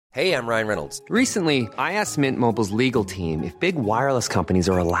Hey, I'm Ryan Reynolds. Recently, I asked Mint Mobile's legal team if big wireless companies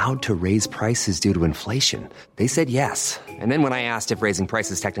are allowed to raise prices due to inflation. They said yes. And then when I asked if raising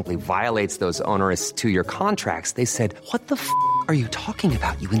prices technically violates those onerous two-year contracts, they said, "What the f*** are you talking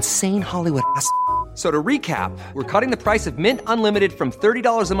about, you insane Hollywood ass?" So to recap, we're cutting the price of Mint Unlimited from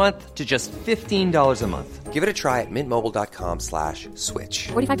 $30 a month to just $15 a month. Give it a try at mintmobile.com/switch.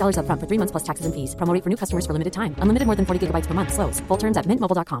 $45 up front for 3 months plus taxes and fees. Promo rate for new customers for limited time. Unlimited more than 40 gigabytes per month. Slows full terms at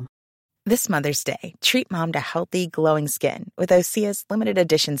mintmobile.com. This Mother's Day, treat mom to healthy, glowing skin with Osea's limited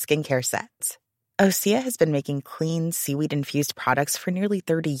edition skincare sets. Osea has been making clean, seaweed-infused products for nearly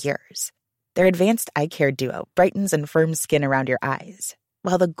 30 years. Their advanced eye care duo brightens and firms skin around your eyes,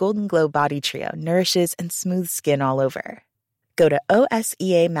 while the Golden Glow Body Trio nourishes and smooths skin all over. Go to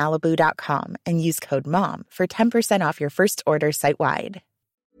OSEAMalibu.com and use code MOM for 10% off your first order site-wide.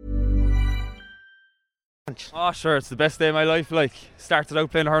 Oh, sure, it's the best day of my life. Started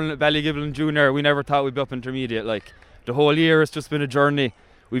out playing hurling at Ballygiblin Junior. We never thought we'd be up intermediate. The whole year has just been a journey.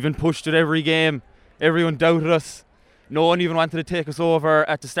 We've been pushed at every game. Everyone doubted us. No one even wanted to take us over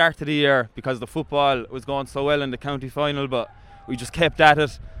at the start of the year because the football was going so well in the county final, but we just kept at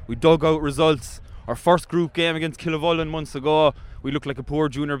it. We dug out results. Our first group game against Killavullen months ago, we looked like a poor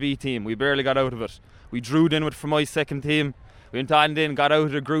Junior B team. We barely got out of it. We drew in with Fermoy's second team. We went on in, got out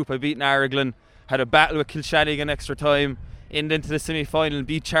of the group by beating Araglin, had a battle with Kilshannig in extra time, into the semi-final and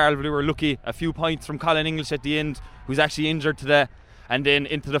beat Charleville. We were lucky, a few points from Colin English at the end, who's actually injured today, and then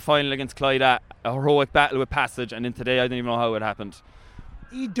into the final against Clyde, a heroic battle with Passage, and then today I don't even know how it happened.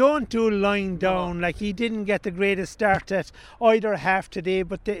 He don't do lying down. He didn't get the greatest start at either half today,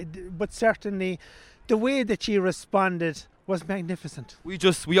 but certainly the way that she responded was magnificent.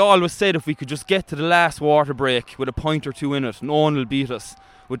 We always said if we could just get to the last water break with a point or two in it, no one will beat us.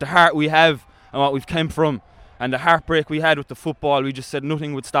 With the heart we have and what we've come from and the heartbreak we had with the football, we just said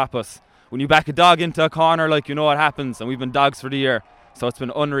nothing would stop us. When you back a dog into a corner, you know what happens, and we've been dogs for the year, so it's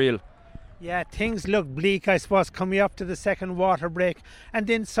been unreal. Yeah, things look bleak, I suppose, coming up to the second water break, and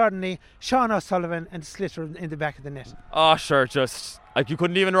then suddenly Sean O'Sullivan and Slitter in the back of the net. Oh, sure, you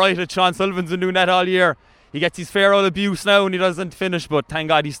couldn't even write it. Sean Sullivan's been doing that all year. He gets his fair old abuse now and he doesn't finish, but thank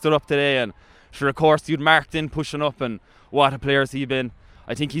God he stood up today, and sure, of course, you'd marked in pushing up, and what a player's he been.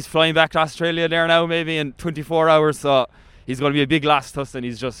 I think he's flying back to Australia there now, maybe in 24 hours, so he's going to be a big loss to us, and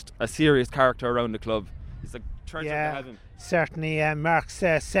he's just a serious character around the club. He's a treasure to have him. Certainly Mark's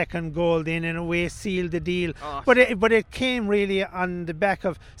second goal then in a way sealed the deal. But it came really on the back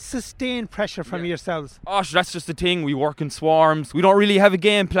of sustained pressure from yourselves. Oh, sure, that's just the thing. We work in swarms. We don't really have a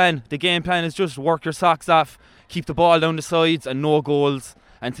game plan. The game plan is just work your socks off, keep the ball down the sides and no goals.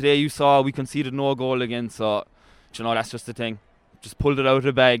 And today you saw we conceded no goal again, so that's just the thing. Just pulled it out of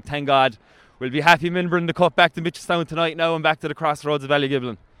the bag. Thank God. We'll be happy Minburn the cup back to Mitchelstown tonight now and back to the crossroads of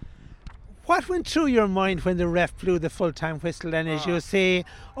Ballygiblin. What went through your mind when the ref blew the full-time whistle, and as you say,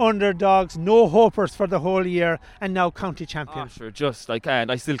 underdogs, no hopers for the whole year, and now county champions? Oh, sure,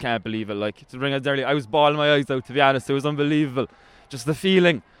 I still can't believe it. To bring us early, I was bawling my eyes out, to be honest. It was unbelievable. Just the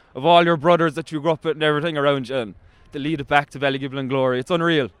feeling of all your brothers that you grew up with and everything around you, and to lead it back to Ballygiblin glory. It's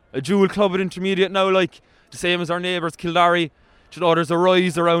unreal. A dual club at intermediate now, the same as our neighbours, Kildare. There's a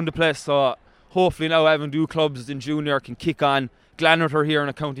rise around the place, so hopefully now having two clubs in junior can kick on. Glanert are here in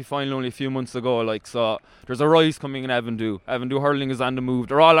a county final only a few months ago, so there's a rise coming in Avondhu. Avondhu hurling is on the move.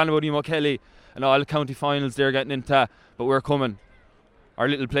 They're all on about Emo Kelly and all the county finals they're getting into, but we're coming. Our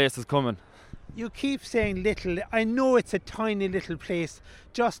little place is coming. You keep saying little. I know it's a tiny little place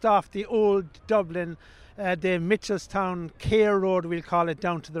just off the old Dublin, the Mitchelstown Care Road, we'll call it,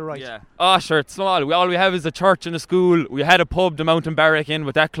 down to the right. Yeah. Oh, sure, it's small. All we have is a church and a school. We had a pub, the Mountain Barrack Inn,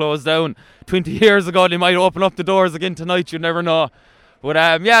 but that closed down 20 years ago. They might open up the doors again tonight, you never know. But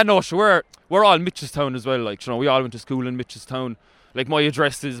we're all Mitchelstown as well, we all went to school in Mitchelstown. My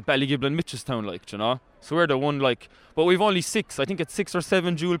address is Ballygiblin, Mitchelstown, So we're the one, but we've only 6, I think it's 6 or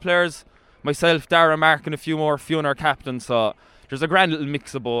 7 dual players. Myself, Dara, Mark and a few more, Fiona our captain, so there's a grand little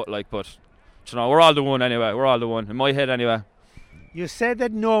mix of both, but we're all the one anyway. We're all the one, in my head anyway. You said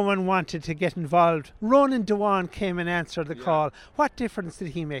that no one wanted to get involved. Ronan Dewan came and answered the call. What difference did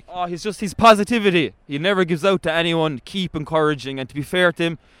he make? Oh, his positivity. He never gives out to anyone. Keep encouraging. And to be fair to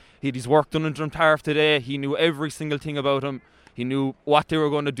him, he had his work done in Drumtarf today. He knew every single thing about him. He knew what they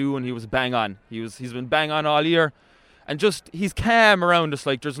were going to do, and he was bang on. He's been bang on all year. And he's calm around us.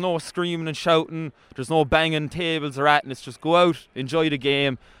 There's no screaming and shouting. There's no banging tables or at. And it's just go out, enjoy the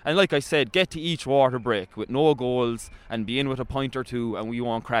game. And like I said, get to each water break with no goals and be in with a point or two, and we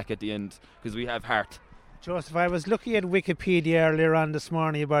won't crack at the end because we have heart. Joseph, I was looking at Wikipedia earlier on this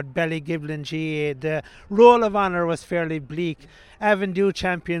morning about Ballygiblin GA. The roll of honour was fairly bleak. Avondhu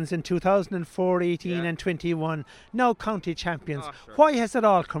champions in 2004, 18 and 21, now county champions. Sure. Why has it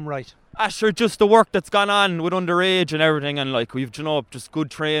all come right? Sure, just the work that's gone on with underage and everything, and like we've just good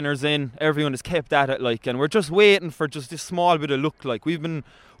trainers in. Everyone has kept at it, like, and we're just waiting for just this small bit of luck. Like we've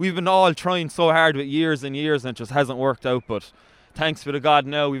been all trying so hard with years and years, and it just hasn't worked out. But thanks be to God,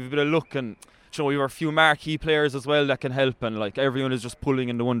 now we've a bit of luck, and we have a few marquee players as well that can help, and like everyone is just pulling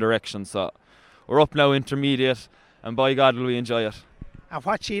in the one direction. So we're up now intermediate, and by God will we enjoy it. And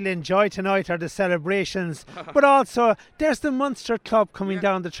what you'll enjoy tonight are the celebrations, but also there's the Munster Club coming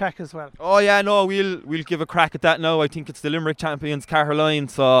down the track as well. Oh yeah, no, we'll give a crack at that now. I think it's the Limerick champions, Caroline,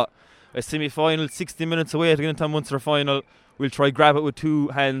 so a semi-final, 60 minutes away to get into a Munster final. We'll try grab it with two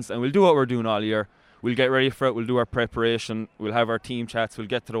hands, and we'll do what we're doing all year. We'll get ready for it, we'll do our preparation, we'll have our team chats, we'll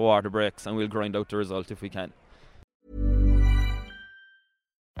get to the water breaks, and we'll grind out the result if we can.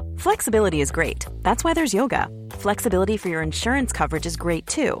 Flexibility is great. That's why there's yoga. Flexibility for your insurance coverage is great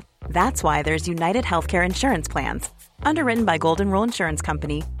too. That's why there's United Healthcare Insurance Plans. Underwritten by Golden Rule Insurance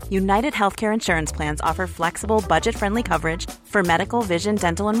Company, United Healthcare Insurance Plans offer flexible, budget-friendly coverage for medical, vision,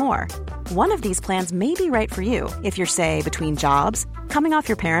 dental, and more. One of these plans may be right for you if you're, say, between jobs, coming off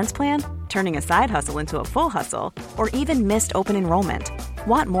your parents' plan, turning a side hustle into a full hustle, or even missed open enrollment.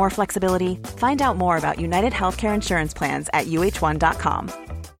 Want more flexibility? Find out more about United Healthcare Insurance Plans at uh1.com.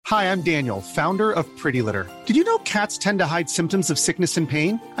 Hi, I'm Daniel, founder of Pretty Litter. Did you know cats tend to hide symptoms of sickness and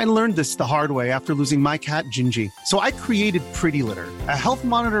pain? I learned this the hard way after losing my cat, Gingy. So I created Pretty Litter, a health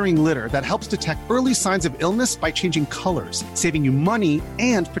monitoring litter that helps detect early signs of illness by changing colors, saving you money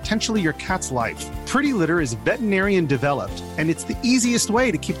and potentially your cat's life. Pretty Litter is veterinarian developed, and it's the easiest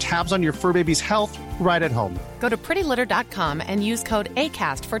way to keep tabs on your fur baby's health right at home. Go to prettylitter.com and use code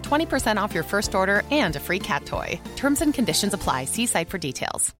ACAST for 20% off your first order and a free cat toy. Terms and conditions apply. See site for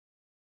details.